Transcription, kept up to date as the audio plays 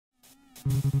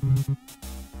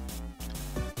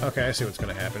Okay, I see what's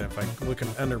gonna happen. If I look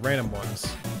under random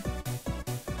ones,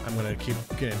 I'm gonna keep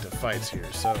getting into fights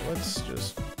here. So let's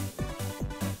just...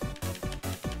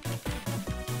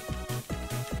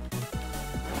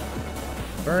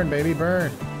 burn, baby,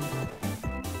 burn!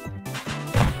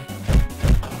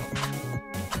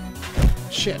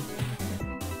 Shit!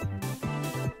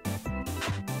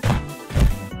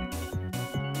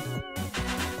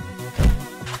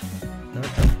 Nope.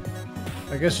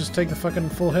 I guess just take the fucking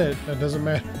full hit. That doesn't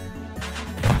matter.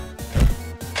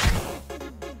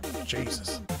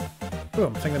 Jesus. Ooh,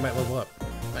 I'm thinking I might level up.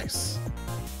 Nice.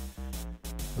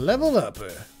 Level up!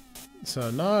 So,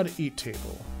 nod, eat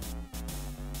table.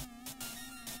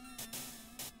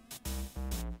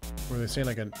 Were they saying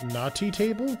like a naughty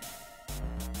table?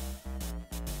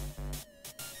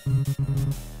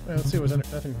 Well, let's see, was there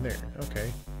nothing there?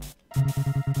 Okay.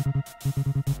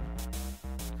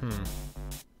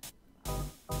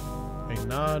 A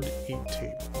nod, eat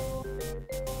table.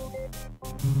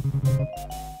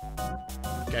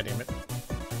 God damn it.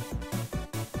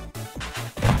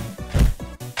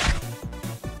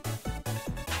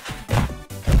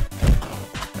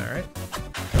 Alright.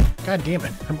 God damn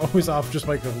it. I'm always off just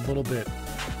like a little bit.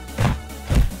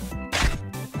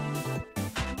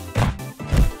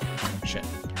 Shit.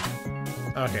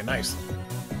 Okay, nice.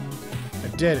 I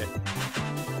did it.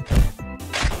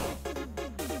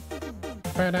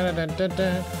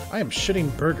 I am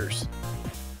shitting burgers.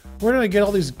 Where did I get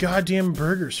all these goddamn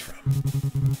burgers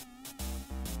from?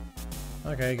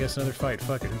 Okay, I guess another fight.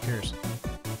 Fuck it, who cares?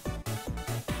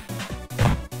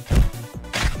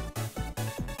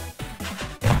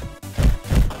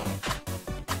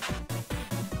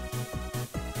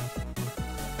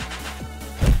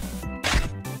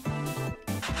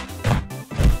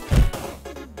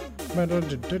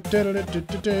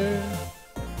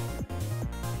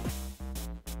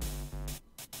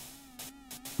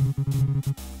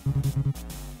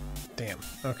 Damn,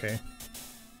 okay.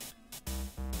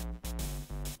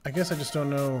 I guess I just don't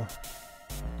know.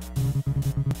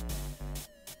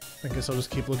 I guess I'll just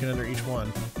keep looking under each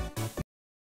one.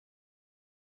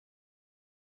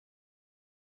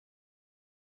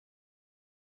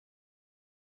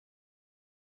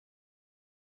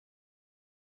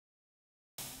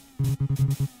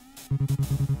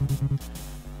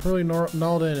 Pearly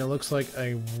gnawed in, it looks like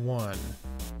a 1.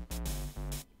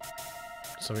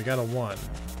 So we got a 1.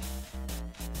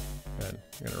 Good.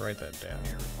 I'm gonna write that down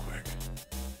here real quick.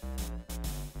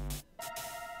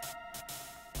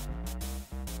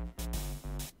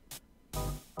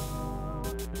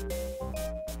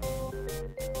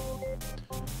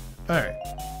 Alright.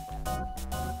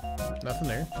 Nothing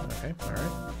there. Okay,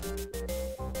 alright.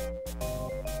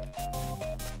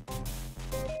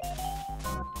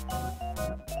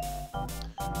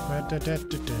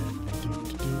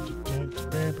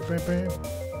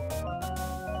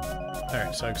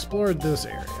 Alright, so I explored this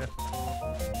area.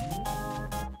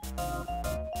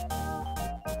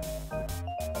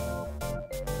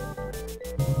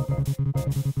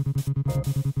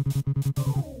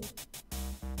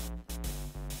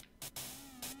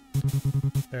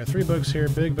 There are 3 books here.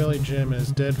 Big Belly Jim and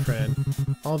his dead friend.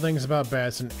 All things about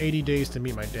bats and 80 days to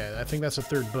meet my dad. I think that's the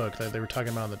 3rd book that they were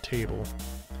talking about on the table.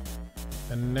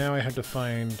 And now I have to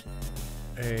find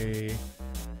a...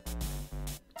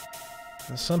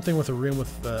 something with a room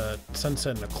with a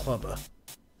sunset and a clubba.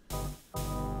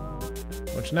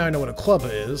 Which now I know what a clubba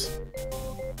is.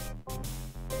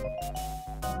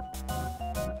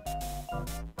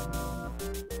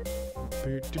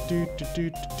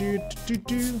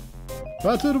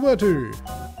 Water.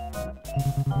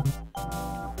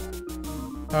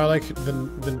 I like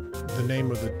the name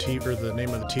of the TV, or the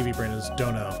name of the TV brand is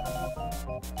Dono.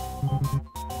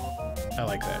 I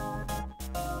like that.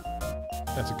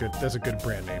 That's a good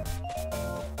brand name.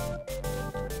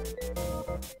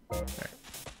 Alright.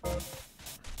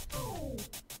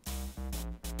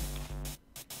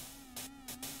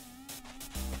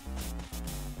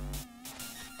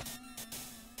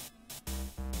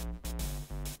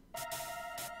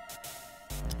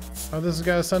 Oh, this has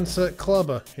got a sunset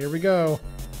clubba. Here we go.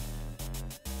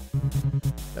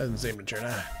 Doesn't seem to turn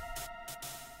on.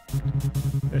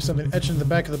 There's something etched in the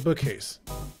back of the bookcase.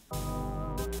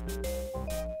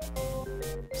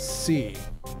 C.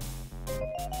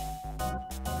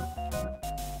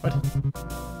 What?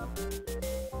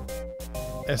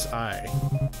 S-I.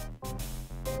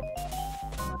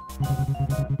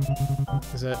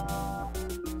 Is that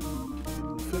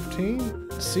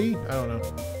 15? C? I don't know.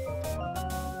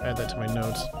 Add that to my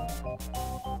notes.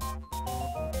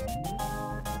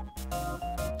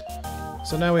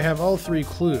 So now we have all 3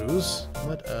 clues.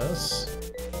 let us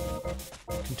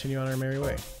continue on our merry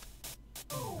way.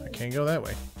 I can't go that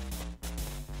way.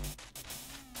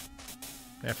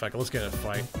 Yeah, fuck it, let's get in a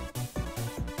fight.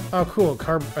 Oh, cool,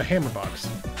 a hammer box.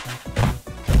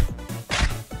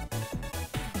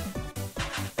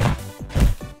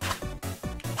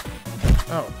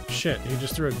 Oh, shit, he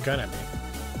just threw a gun at me.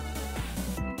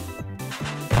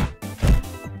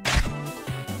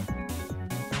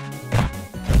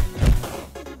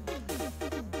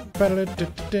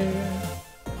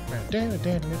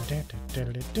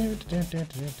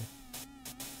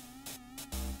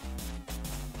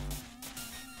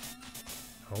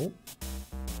 Oh.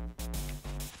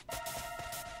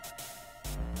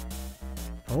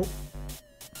 Oh.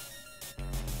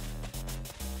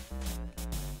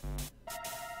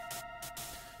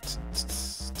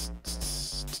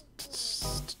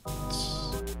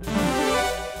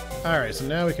 Alright, so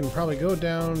now we can probably go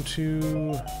down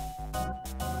to...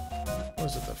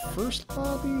 Was it the first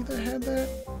lobby that had that?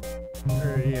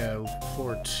 Or, yeah,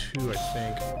 floor 2, I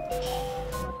think.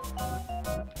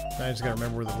 I just gotta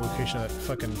remember where the location of that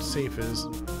fucking safe is.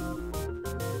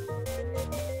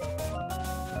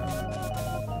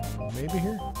 Maybe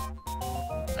here?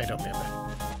 I don't remember.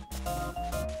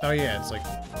 Oh yeah, it's like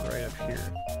right up here.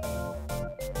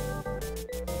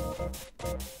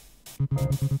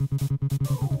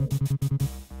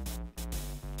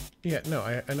 Yeah, no,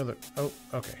 I know that. Oh,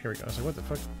 okay, here we go. I was like, what the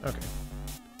fuck? Okay.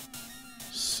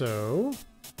 So,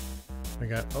 we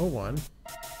got 01,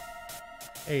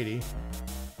 80.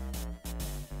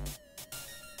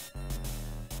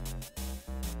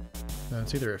 Now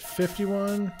it's either a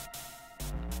 51, or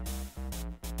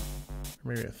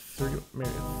maybe a 30, maybe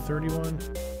a 31.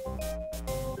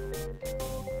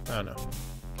 I don't know.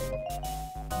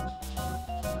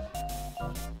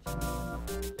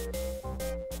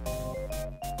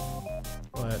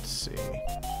 Let's see.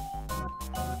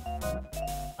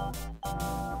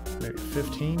 Maybe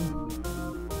 15.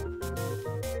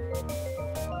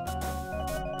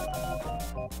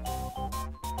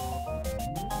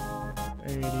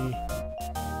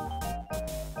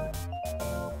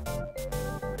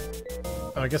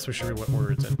 Oh, I guess we should read what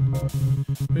words in.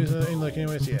 Like,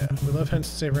 anyways, yeah. We love hence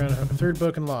to save around third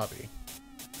book and lobby.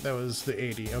 That was the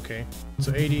 80. Okay,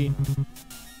 so 80.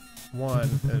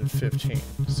 1 and 15.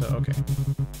 So, okay.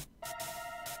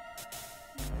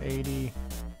 80.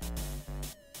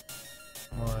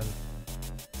 1.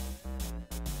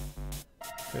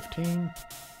 15.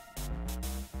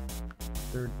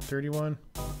 31.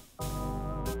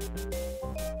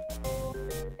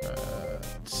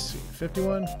 Let's see.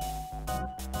 51.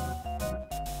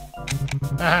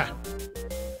 Aha!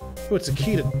 Oh, it's a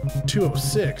key to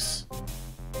 206.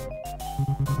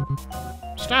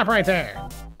 Stop right there!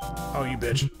 Oh, you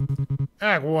bitch.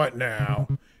 Ah, what now?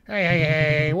 Hey, hey,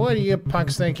 hey, what do you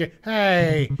punks think you...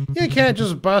 Hey, you can't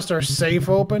just bust our safe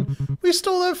open. We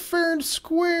stole that fair and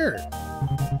square.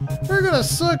 We're gonna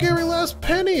suck every last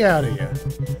penny out of you.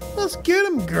 Let's get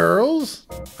him, girls.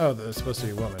 Oh, that's supposed to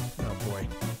be a woman. Oh, boy.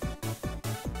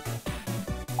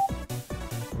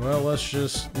 Well, let's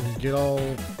just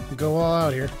go all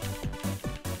out here.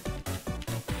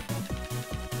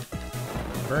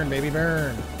 Burn, baby,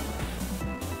 burn.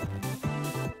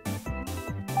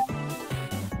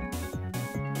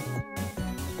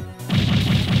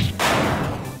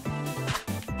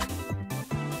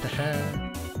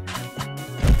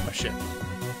 Oh shit.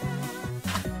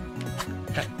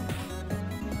 Hey.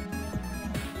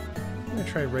 I'm gonna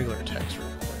try regular attacks real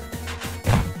quick.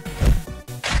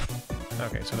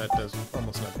 Okay, so that does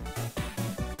almost nothing.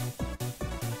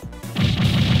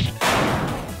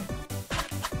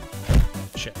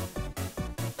 Shit.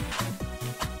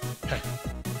 Hey.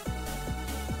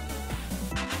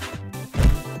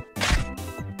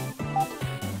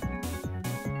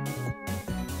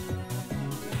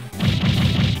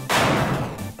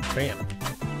 Bam.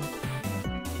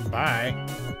 Bye.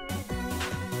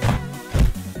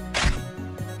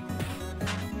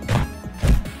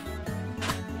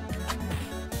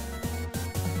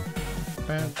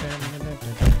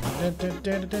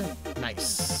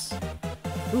 Nice.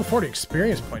 Ooh, 40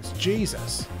 experience points.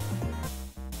 Jesus.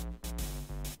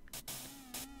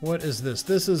 What is this?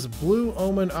 This is Blue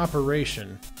Omen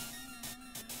Operation.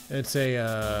 It's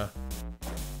a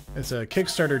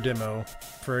Kickstarter demo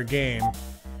for a game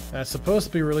that's supposed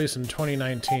to be released in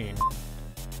 2019.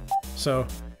 So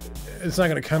it's not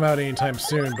going to come out anytime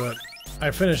soon, but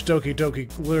I finished Doki Doki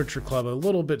Literature Club a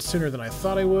little bit sooner than I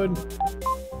thought I would.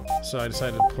 So I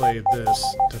decided to play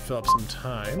this to fill up some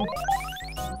time.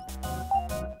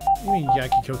 You mean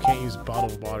Yakiko can't use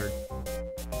bottled water?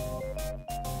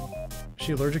 Is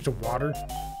she allergic to water?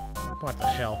 What the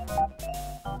hell?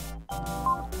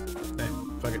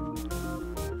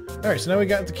 Alright, so now we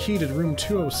got the key to room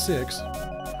 206.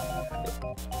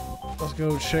 Let's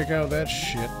go check out that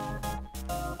shit.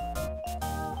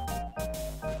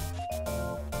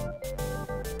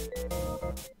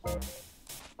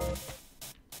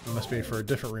 It must be for a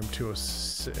different room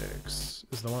 206.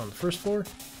 Is the one on the first floor?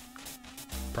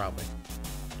 Probably.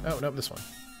 Oh, nope, this one.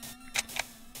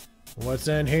 What's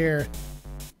in here?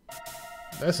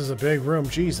 This is a big room,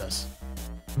 Jesus.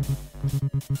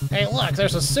 Hey, look,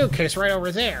 there's a suitcase right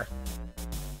over there.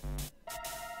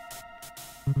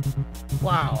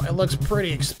 Wow, it looks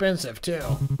pretty expensive, too.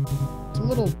 It's a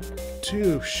little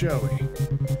too showy.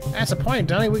 That's the point,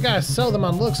 Donnie. We gotta sell them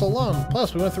on looks alone.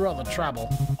 Plus, we went through all the trouble.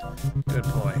 Good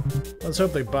point. Let's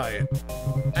hope they buy it.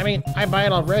 I mean, I buy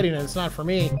it already, and it's not for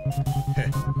me.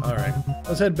 Alright,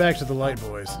 let's head back to the Light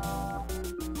Boys.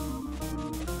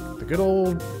 The good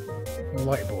old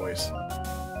Light Boys.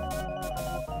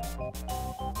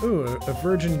 Ooh, a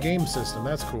Virgin game system.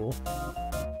 That's cool.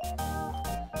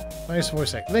 Nice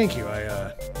voice act. Thank you.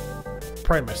 I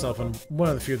pride myself on one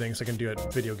of the few things I can do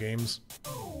at video games.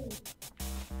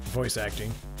 Voice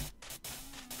acting.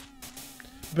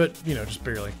 But, you know, just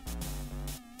barely.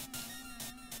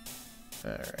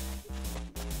 Alright.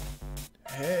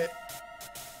 Hey.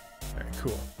 Alright,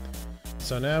 cool.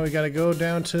 So now we gotta go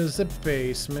down to the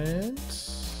basement.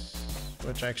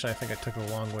 Which actually I think I took a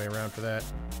long way around for that.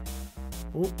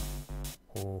 Ooh.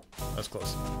 Oh, that's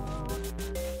close.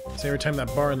 So every time that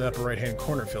bar in the upper right-hand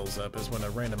corner fills up is when a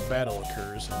random battle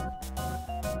occurs. And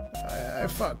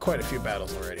I've fought quite a few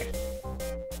battles already.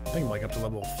 I think I'm like up to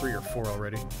level 3 or 4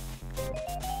 already.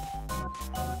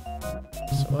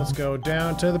 So let's go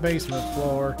down to the basement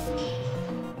floor.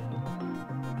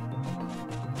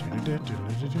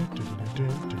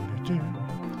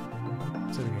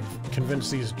 So we can convince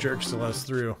these jerks to let us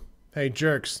through. Hey,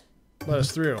 jerks, let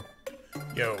us through.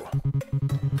 Yo.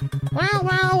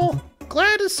 Well,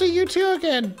 glad to see you two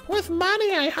again. With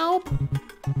money, I hope.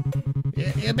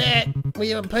 Yeah, you bet.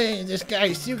 We even put it in this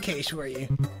guy's suitcase for you.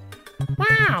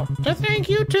 Wow, to think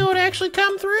you two would actually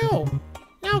come through.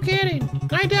 No kidding.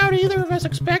 I doubt either of us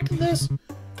expected this.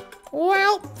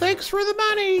 Well, thanks for the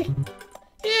money.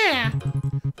 Yeah,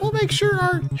 we'll make sure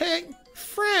our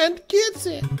friend gets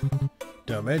it.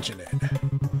 Don't mention it.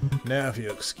 Now if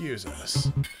you excuse us.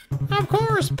 Of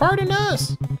course, pardon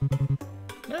us.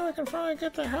 Now we can finally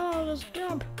get the hell out of this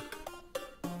dump.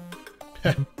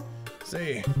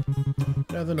 See,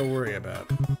 nothing to worry about.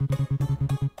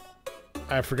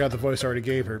 I forgot the voice I already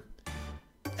gave her.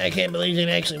 I can't believe it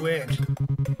actually worked.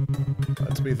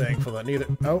 Let's be thankful that neither...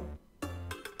 Oh.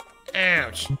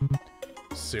 Ouch.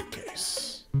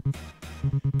 Suitcase.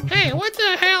 Hey, what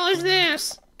the hell is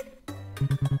this?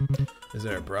 Is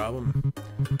there a problem?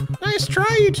 Nice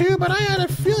try, you two, but I had a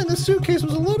feeling the suitcase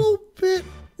was a little bit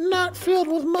not filled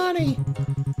with money.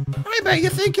 I bet you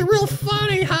think you're real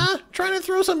funny, huh? Trying to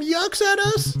throw some yucks at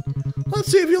us?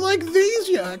 Let's see if you like these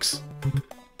yucks.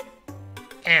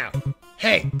 Ow.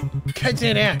 Hey, cut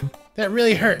that out. That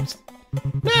really hurts.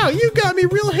 Now you got me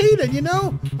real heated, you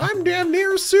know? I'm damn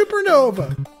near a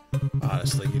supernova.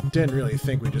 Honestly, you didn't really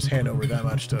think we'd just hand over that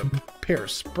much to a pair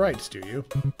of sprites, do you?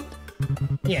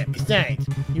 Yeah, besides,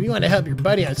 if you want to help your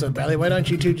buddy out so badly, why don't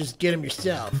you two just get him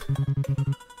yourself?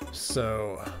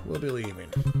 So, we'll be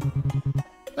leaving.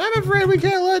 I'm afraid we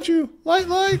can't let you. Light.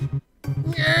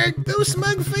 Yarg, those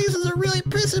smug faces are really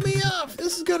pissing me off.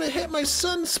 This is gonna hit my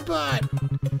sunspot.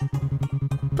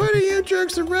 Putting you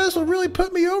jerks to rest will really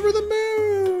put me over the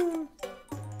moon.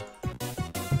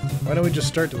 Why don't we just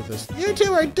start with this? You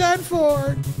two are done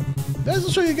for. This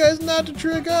will show you guys not to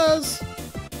trick us.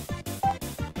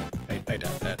 I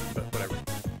doubt that, but whatever.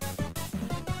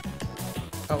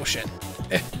 Oh shit.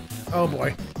 Oh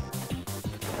boy.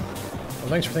 Well,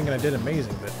 thanks for thinking I did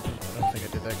amazing, but I don't think I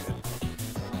did that good.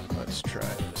 Let's try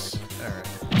this. Alright.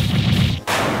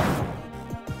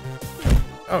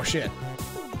 Oh shit.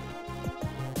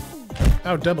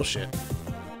 Oh, double shit.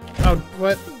 Oh,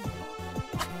 what?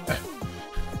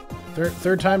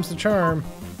 Third time's the charm.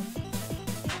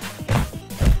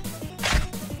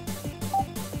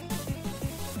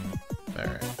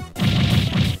 Alright.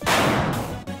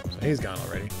 So he's gone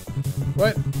already.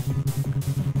 What?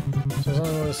 So as long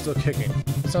as one is still kicking.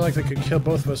 It's not like they could kill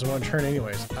both of us in one turn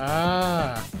anyways.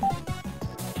 Ah!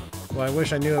 Well, I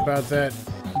wish I knew about that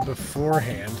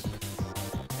beforehand.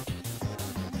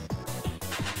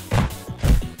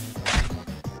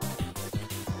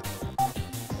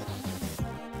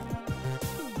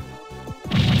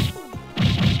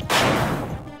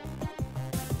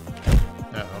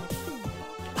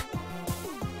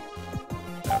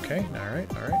 Okay, alright.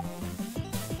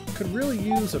 Could really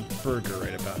use a burger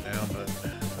right about now, but I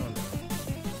don't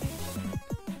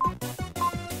know.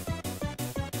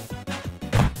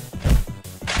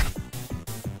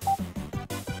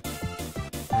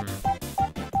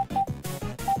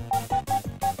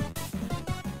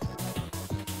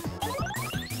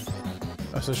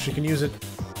 Oh, so she can use it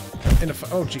in a...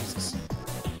 Oh, Jesus.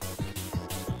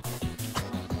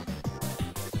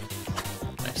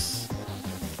 Nice.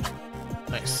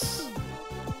 Nice.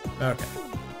 Okay.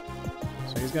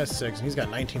 So he's got 6, and he's got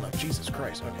 19 left. Jesus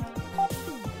Christ, okay.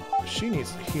 She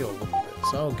needs to heal a little bit,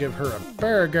 so I'll give her a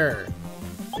burger.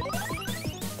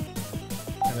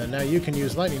 And then now you can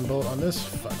use Lightning Bolt on this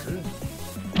fucker.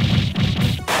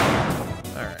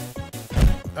 Alright.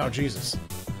 Oh, Jesus.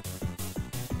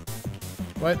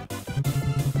 What?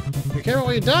 Be careful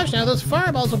when you dodge now. Those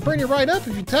fireballs will burn you right up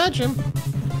if you touch them.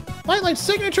 Lightlight's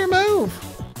signature move.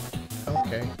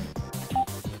 Okay.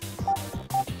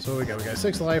 So what we got? We got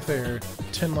 6 life there,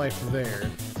 10 life there.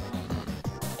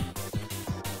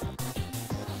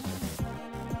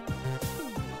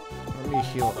 Let me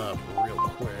heal up real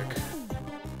quick.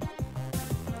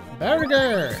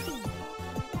 Burger!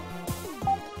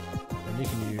 And you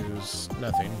can use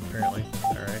nothing, apparently.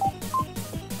 Alright.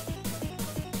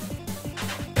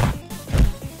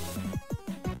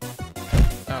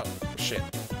 Oh, shit.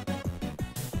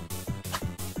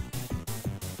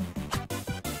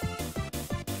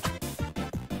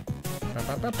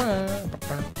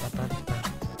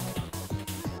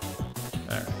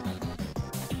 Alright.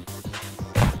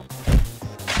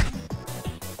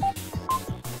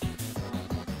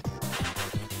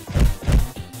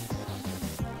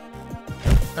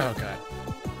 Oh god.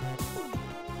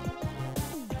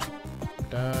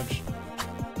 Dodge.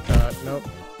 Dodge. Nope.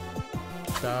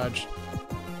 Dodge.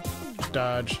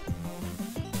 Dodge.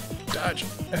 Dodge.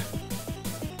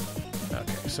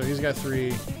 Okay, so he's got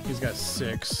 3. He's got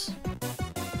 6.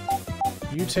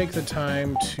 You take the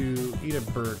time to eat a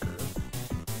burger.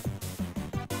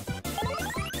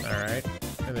 Alright.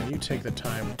 And then you take the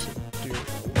time to do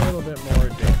a little bit more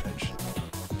damage.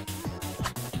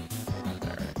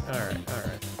 Alright, alright,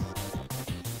 alright.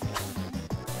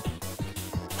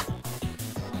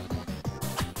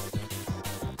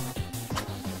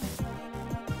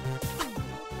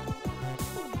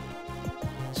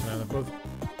 So now they're both...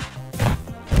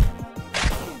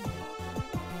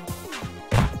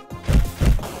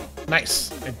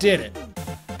 Nice! I did it!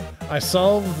 I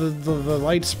solved the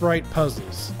light sprite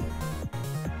puzzles.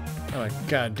 I'm a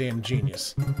goddamn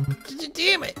genius.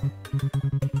 Damn it!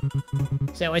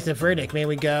 So what's the verdict? May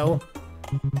we go?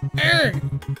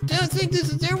 Don't think this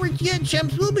is over yet,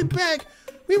 chumps. We'll be back.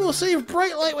 We will save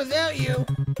Bright Light without you.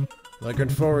 Looking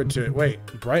forward to it. Wait,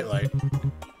 bright light?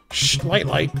 Shh,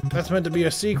 light. That's meant to be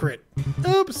a secret.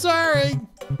 Oops, sorry.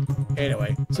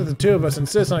 Anyway, since the two of us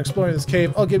insist on exploring this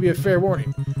cave, I'll give you a fair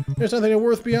warning. There's nothing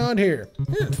worth beyond here.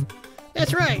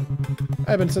 That's right.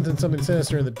 I've been sensing something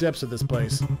sinister in the depths of this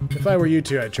place. If I were you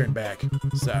two, I'd turn back.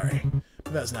 Sorry,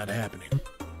 but that's not happening.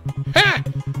 Ha!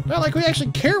 Not like we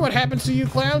actually care what happens to you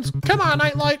clowns. Come on,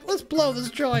 Nightlight, let's blow this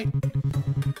joint.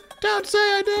 Don't say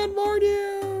I didn't warn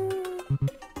you.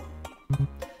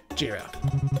 Jiro,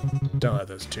 don't let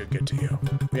those two get to you.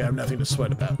 We have nothing to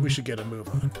sweat about. We should get a move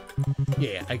on.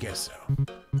 Yeah, I guess so.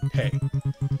 Hey,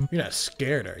 you're not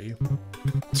scared, are you?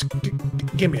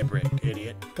 Give me a break,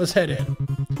 idiot. Let's head in.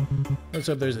 Let's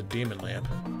hope there's a demon lamp.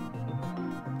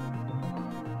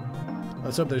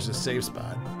 Let's hope there's a safe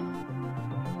spot.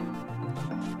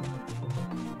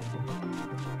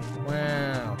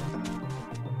 Wow.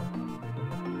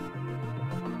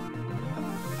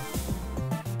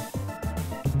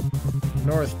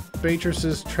 North,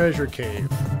 Beatrice's Treasure Cave.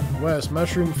 West,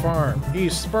 Mushroom Farm.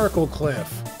 East, Sparkle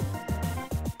Cliff.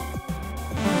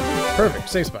 Perfect,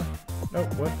 safe spot. Oh,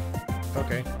 what?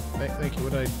 Okay, thank you.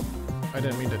 What I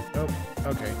didn't mean to... Oh,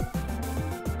 okay.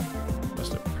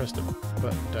 Must have pressed a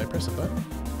button. Did I press a button?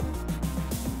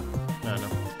 I don't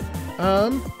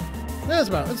know.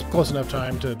 That's close enough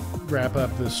time to wrap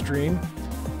up this stream.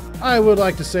 I would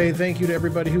like to say thank you to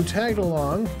everybody who tagged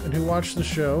along and who watched the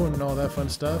show and all that fun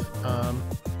stuff.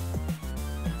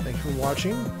 Thank you for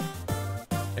watching.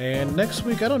 And next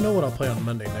week, I don't know what I'll play on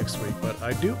Monday next week, but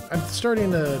I'm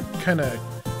starting to kind of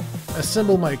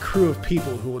assemble my crew of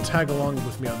people who will tag along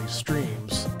with me on these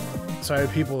streams. So I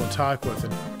have people to talk with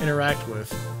and interact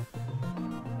with.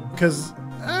 Because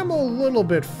I'm a little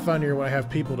bit funnier when I have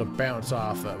people to bounce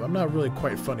off of. I'm not really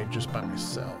quite funny just by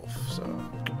myself, so...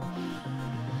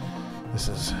 This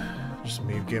is just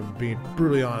me being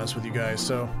brutally honest with you guys,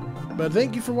 so... But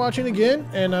thank you for watching again,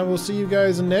 and I will see you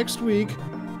guys next week.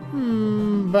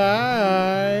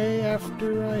 Bye,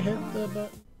 after I hit the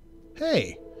button.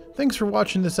 Hey, thanks for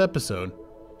watching this episode.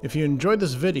 If you enjoyed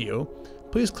this video,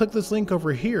 please click this link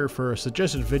over here for a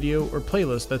suggested video or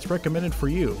playlist that's recommended for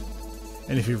you.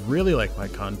 And if you really like my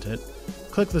content,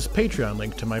 click this Patreon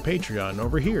link to my Patreon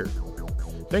over here.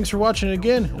 Thanks for watching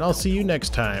again, and I'll see you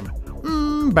next time.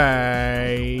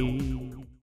 Bye.